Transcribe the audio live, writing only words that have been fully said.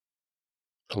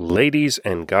Ladies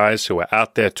and guys who are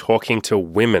out there talking to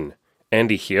women.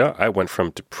 Andy here. I went from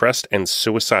depressed and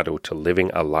suicidal to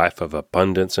living a life of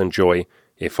abundance and joy.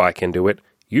 If I can do it,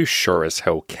 you sure as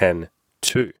hell can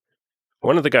too.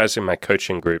 One of the guys in my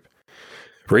coaching group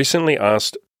recently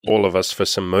asked all of us for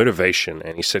some motivation,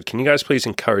 and he said, can you guys please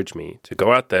encourage me to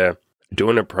go out there, do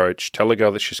an approach, tell a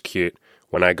girl that she's cute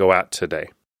when I go out today?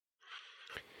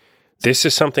 This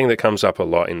is something that comes up a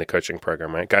lot in the coaching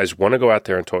program, right? Guys want to go out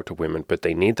there and talk to women, but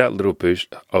they need that little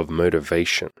boost of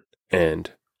motivation.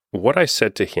 And what I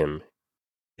said to him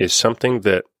is something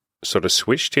that sort of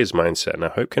switched his mindset, and I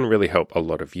hope can really help a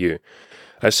lot of you.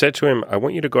 I said to him, I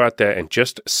want you to go out there and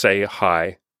just say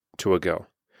hi to a girl.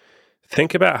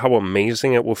 Think about how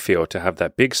amazing it will feel to have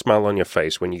that big smile on your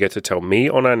face when you get to tell me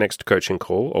on our next coaching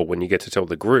call, or when you get to tell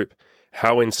the group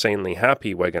how insanely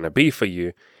happy we're going to be for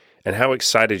you, and how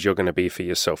excited you're going to be for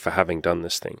yourself for having done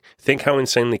this thing. Think how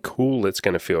insanely cool it's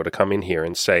going to feel to come in here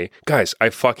and say, guys, I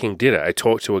fucking did it. I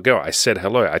talked to a girl. I said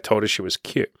hello. I told her she was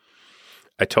cute.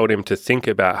 I told him to think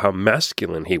about how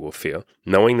masculine he will feel,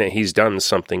 knowing that he's done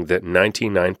something that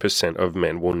 99% of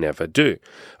men will never do.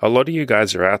 A lot of you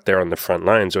guys are out there on the front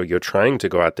lines, or you're trying to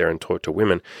go out there and talk to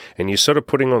women, and you're sort of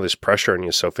putting all this pressure on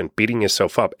yourself and beating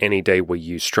yourself up any day where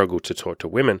you struggle to talk to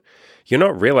women. You're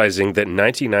not realizing that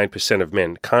 99% of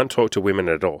men can't talk to women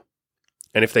at all.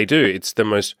 And if they do, it's the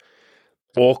most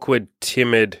awkward,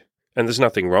 timid, and there's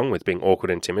nothing wrong with being awkward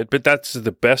and timid, but that's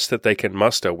the best that they can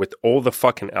muster with all the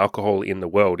fucking alcohol in the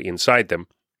world inside them.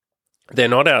 They're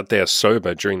not out there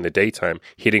sober during the daytime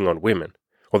hitting on women,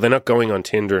 or they're not going on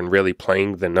Tinder and really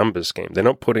playing the numbers game. They're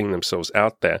not putting themselves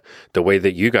out there the way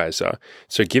that you guys are.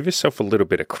 So give yourself a little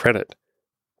bit of credit.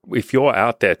 If you're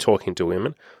out there talking to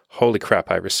women, holy crap,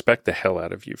 I respect the hell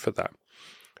out of you for that.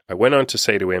 I went on to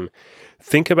say to him,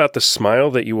 think about the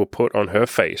smile that you will put on her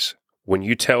face when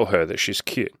you tell her that she's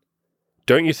cute.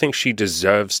 Don't you think she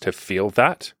deserves to feel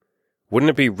that?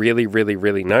 Wouldn't it be really, really,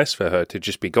 really nice for her to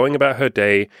just be going about her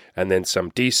day, and then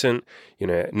some decent,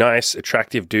 nice,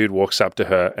 attractive dude walks up to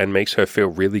her and makes her feel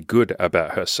really good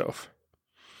about herself?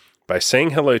 By saying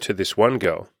hello to this one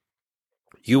girl,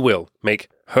 you will make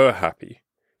her happy.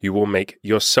 You will make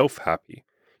yourself happy.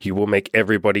 You will make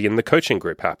everybody in the coaching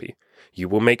group happy. You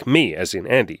will make me, as in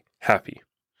Andy, happy.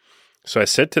 So I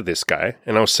said to this guy,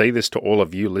 and I'll say this to all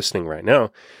of you listening right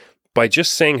now, by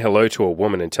just saying hello to a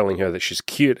woman and telling her that she's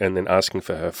cute and then asking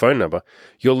for her phone number,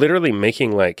 you're literally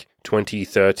making like 20,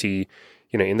 30,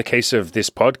 in the case of this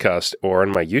podcast or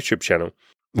on my YouTube channel,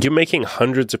 you're making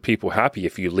hundreds of people happy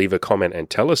if you leave a comment and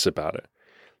tell us about it.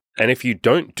 And if you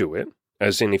don't do it,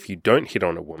 as in if you don't hit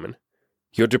on a woman,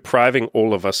 you're depriving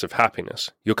all of us of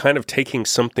happiness. You're kind of taking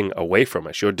something away from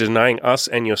us. You're denying us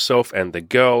and yourself and the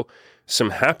girl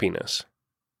some happiness.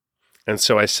 And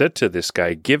so I said to this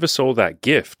guy, give us all that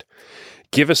gift.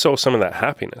 Give us all some of that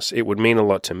happiness. It would mean a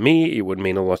lot to me. It would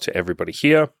mean a lot to everybody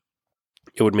here.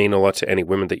 It would mean a lot to any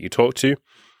women that you talk to.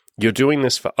 You're doing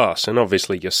this for us and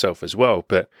obviously yourself as well.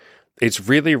 But it's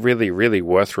really, really, really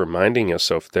worth reminding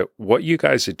yourself that what you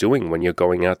guys are doing when you're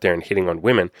going out there and hitting on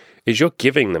women is you're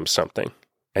giving them something.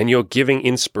 And you're giving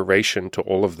inspiration to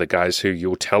all of the guys who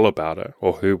you'll tell about it,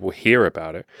 or who will hear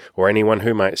about it, or anyone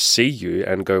who might see you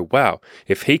and go, wow,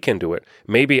 if he can do it,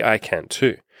 maybe I can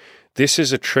too. This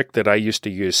is a trick that I used to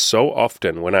use so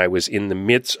often when I was in the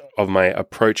midst of my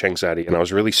approach anxiety and I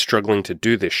was really struggling to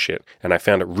do this shit, and I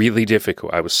found it really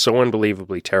difficult. I was so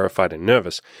unbelievably terrified and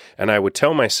nervous, and I would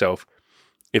tell myself,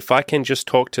 if I can just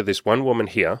talk to this one woman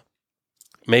here,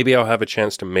 maybe I'll have a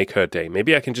chance to make her day.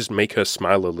 Maybe I can just make her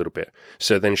smile a little bit.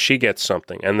 So then she gets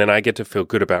something, and then I get to feel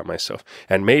good about myself.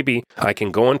 And maybe I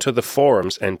can go onto the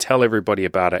forums and tell everybody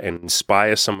about it and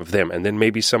inspire some of them. And then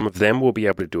maybe some of them will be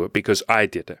able to do it because I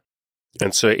did it.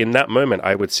 And so in that moment,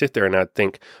 I would sit there and I'd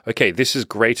think, okay, this is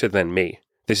greater than me.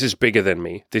 This is bigger than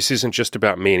me. This isn't just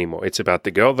about me anymore. It's about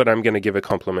the girl that I'm going to give a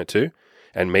compliment to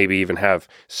and maybe even have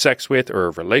sex with or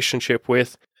a relationship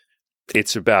with.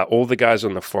 It's about all the guys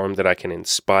on the forum that I can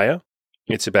inspire.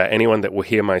 It's about anyone that will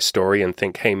hear my story and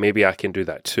think, hey, maybe I can do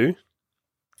that too.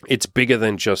 It's bigger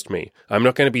than just me. I'm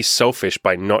not going to be selfish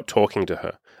by not talking to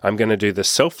her. I'm going to do the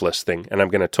selfless thing, and I'm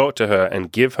going to talk to her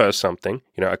and give her something,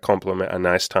 a compliment, a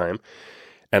nice time,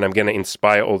 and I'm going to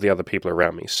inspire all the other people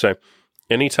around me. So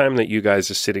anytime that you guys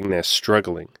are sitting there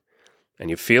struggling and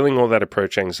you're feeling all that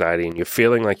approach anxiety and you're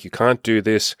feeling like you can't do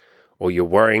this, or you're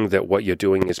worrying that what you're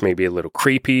doing is maybe a little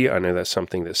creepy. I know that's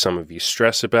something that some of you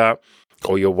stress about.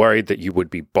 Or you're worried that you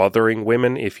would be bothering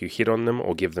women if you hit on them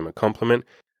or give them a compliment.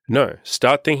 No,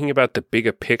 start thinking about the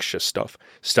bigger picture stuff.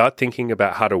 Start thinking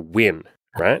about how to win,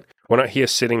 right? We're not here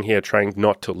sitting here trying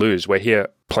not to lose. We're here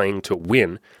playing to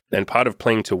win. And part of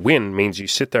playing to win means you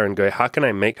sit there and go, how can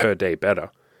I make her day better?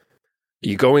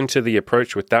 You go into the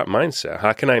approach with that mindset.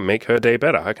 How can I make her day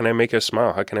better? How can I make her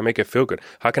smile? How can I make her feel good?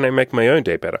 How can I make my own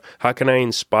day better? How can I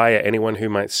inspire anyone who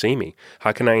might see me?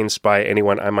 How can I inspire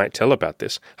anyone I might tell about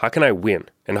this? How can I win?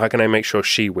 And how can I make sure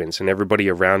she wins and everybody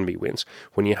around me wins?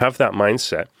 When you have that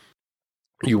mindset,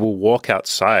 you will walk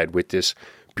outside with this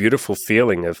beautiful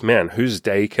feeling of, man, whose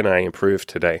day can I improve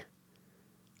today?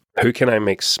 Who can I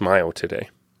make smile today?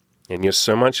 And you're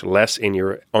so much less in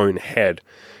your own head.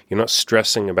 You're not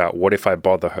stressing about what if I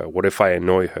bother her? What if I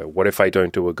annoy her? What if I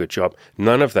don't do a good job?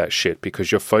 None of that shit,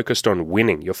 because you're focused on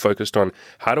winning. You're focused on,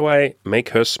 how do I make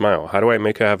her smile? How do I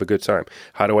make her have a good time?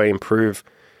 How do I improve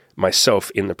myself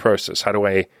in the process? How do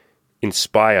I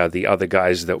inspire the other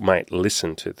guys that might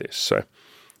listen to this? So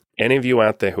any of you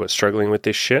out there who are struggling with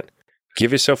this shit,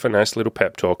 give yourself a nice little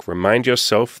pep talk. Remind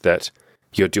yourself that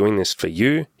you're doing this for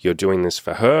you, you're doing this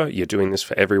for her, you're doing this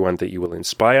for everyone that you will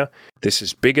inspire. This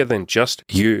is bigger than just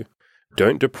you.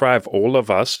 Don't deprive all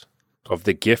of us of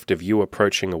the gift of you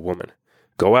approaching a woman.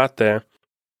 Go out there,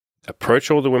 approach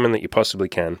all the women that you possibly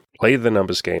can, play the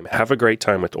numbers game, have a great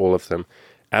time with all of them.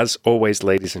 As always,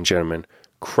 ladies and gentlemen,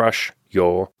 crush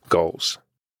your goals.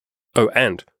 Oh,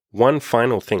 and one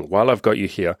final thing, while I've got you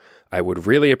here, I would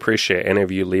really appreciate any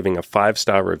of you leaving a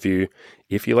 5-star review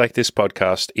if you like this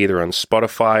podcast, either on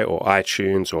Spotify or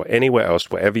iTunes or anywhere else,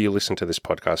 wherever you listen to this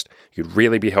podcast. You'd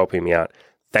really be helping me out.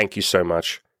 Thank you so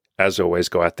much. As always,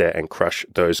 go out there and crush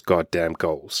those goddamn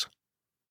goals.